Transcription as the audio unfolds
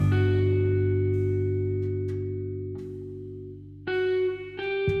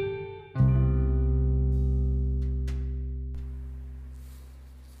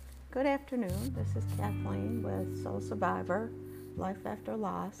Good afternoon. This is Kathleen with Soul Survivor, Life After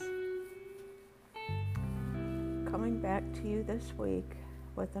Loss. Coming back to you this week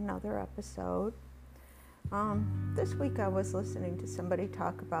with another episode. This week I was listening to somebody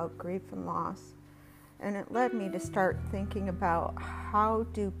talk about grief and loss, and it led me to start thinking about how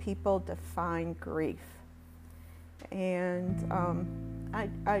do people define grief. And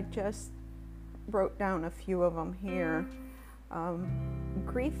I just wrote down a few of them here.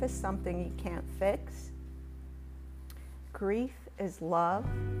 Grief is something you can't fix. Grief is love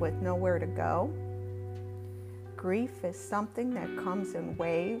with nowhere to go. Grief is something that comes in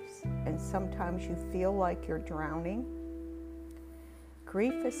waves, and sometimes you feel like you're drowning.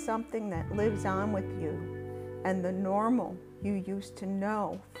 Grief is something that lives on with you, and the normal you used to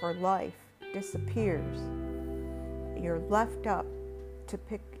know for life disappears. You're left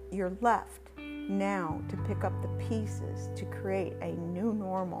now to pick up the pieces to create a new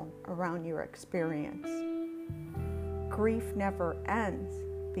normal around your experience. Grief never ends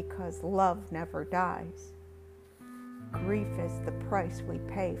because love never dies. Grief is the price we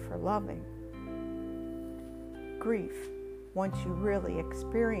pay for loving. Grief, once you really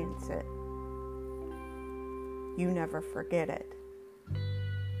experience it, you never forget it.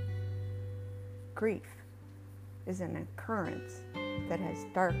 Grief is an occurrence that has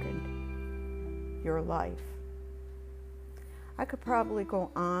darkened your life. I could probably go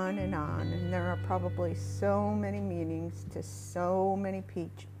on, and there are probably so many meanings to so many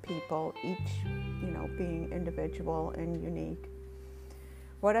people, each, being individual and unique.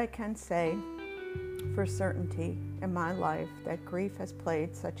 What I can say for certainty in my life that grief has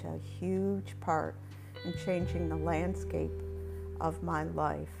played such a huge part in changing the landscape of my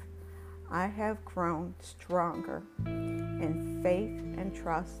life. I have grown stronger in faith and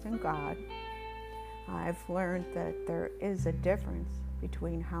trust in God. I've learned that there is a difference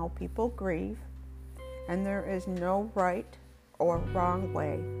between how people grieve, and there is no right or wrong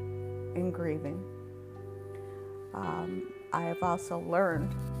way in grieving. I have also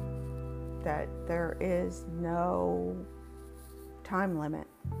learned that there is no time limit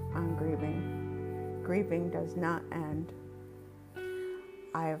on grieving. Grieving does not end.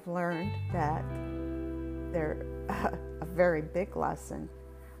 I have learned that a very big lesson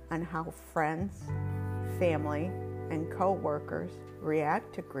on how friends, family, and co-workers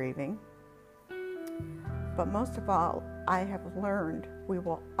react to grieving. But most of all, I have learned we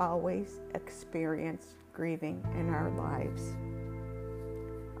will always experience grieving in our lives.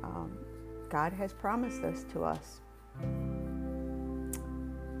 God has promised this to us.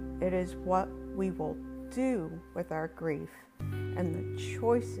 It is what we will do with our grief and the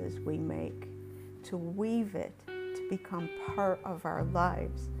choices we make to weave it to become part of our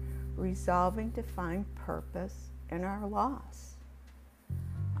lives, resolving to find purpose in our loss.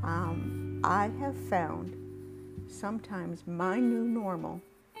 I have found sometimes my new normal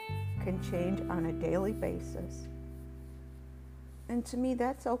can change on a daily basis. And to me,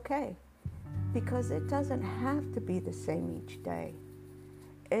 that's okay, because it doesn't have to be the same each day.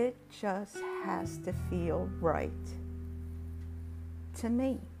 It just has to feel right to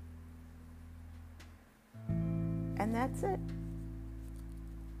me. And that's it.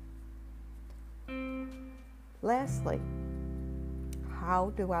 Lastly,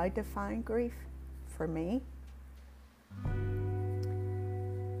 how do I define grief for me?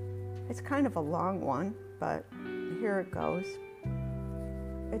 It's kind of a long one, but here it goes.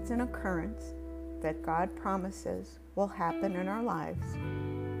 It's an occurrence that God promises will happen in our lives.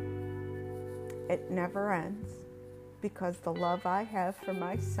 It never ends because the love I have for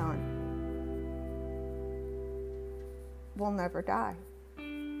my son will never die.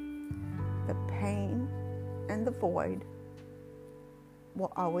 The pain and the void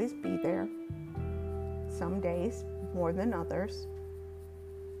will always be there, some days more than others.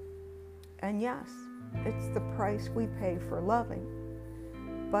 And yes, it's the price we pay for loving.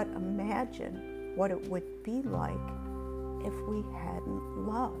 But imagine what it would be like if we hadn't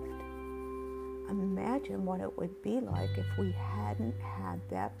loved. Imagine what it would be like if we hadn't had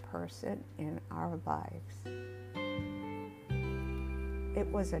that person in our lives. It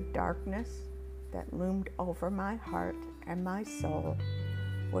was a darkness that loomed over my heart and my soul,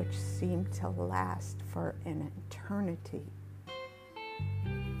 which seemed to last for an eternity.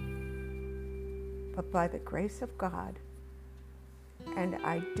 But by the grace of God, and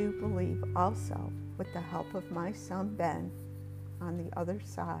I do believe also with the help of my son Ben on the other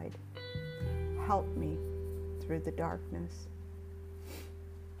side, helped me through the darkness.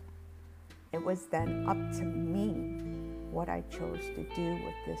 It was then up to me what I chose to do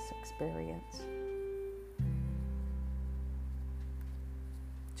with this experience.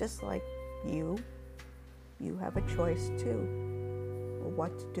 just like you have a choice too of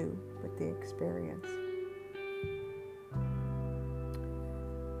what to do with the experience.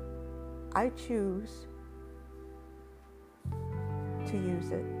 I choose to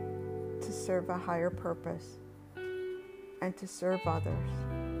use it to serve a higher purpose and to serve others,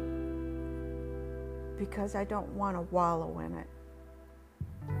 because I don't want to wallow in it.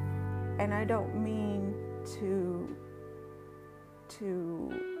 And I don't mean to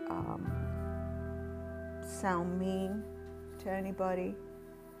sound mean to anybody,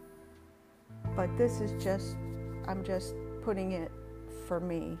 but this is just, I'm just putting it for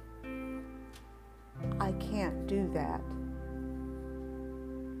me. I can't do that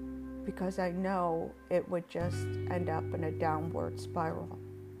because I know it would just end up in a downward spiral.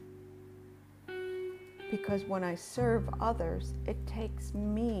 Because when I serve others, it takes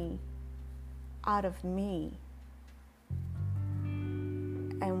me out of me.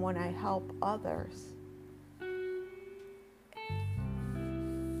 And when I help others,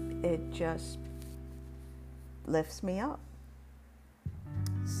 it just lifts me up.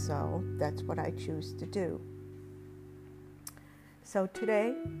 So that's what I choose to do. So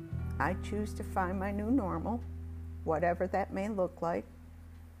today, I choose to find my new normal, whatever that may look like.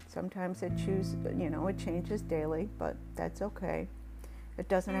 Sometimes it changes daily, but that's okay. It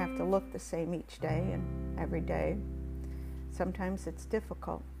doesn't have to look the same each day and every day. Sometimes it's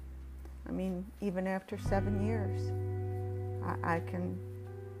difficult. I mean, even after 7 years, I can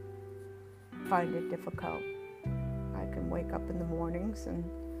find it difficult. I can wake up in the mornings and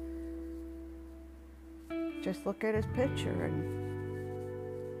just look at his picture and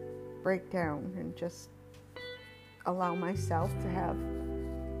break down and just allow myself to have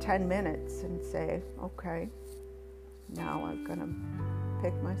 10 minutes and say, okay, now I'm going to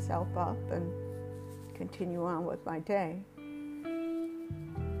pick myself up and continue on with my day.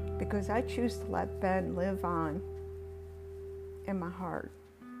 Because I choose to let Ben live on in my heart.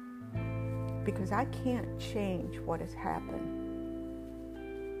 Because I can't change what has happened.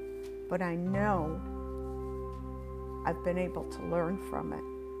 But I know I've been able to learn from it.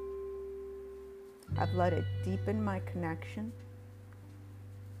 I've let it deepen my connection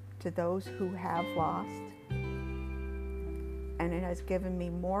to those who have lost. And it has given me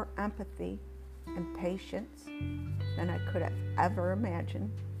more empathy and patience than I could have ever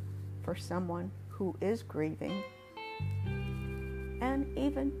imagined for someone who is grieving, and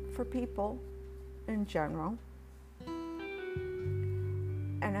even for people in general.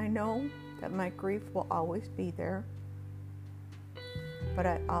 And I know that my grief will always be there, but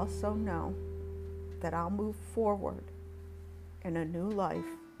I also know that I'll move forward in a new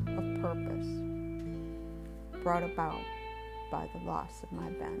life of purpose brought about by the loss of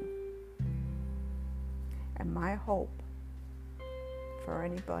my Ben. And my hope for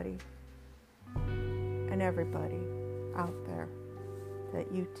anybody and everybody out there,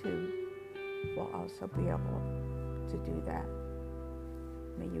 that you too will also be able to do that.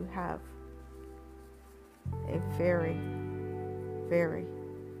 May you have a very, very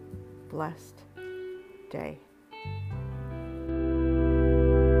blessed day.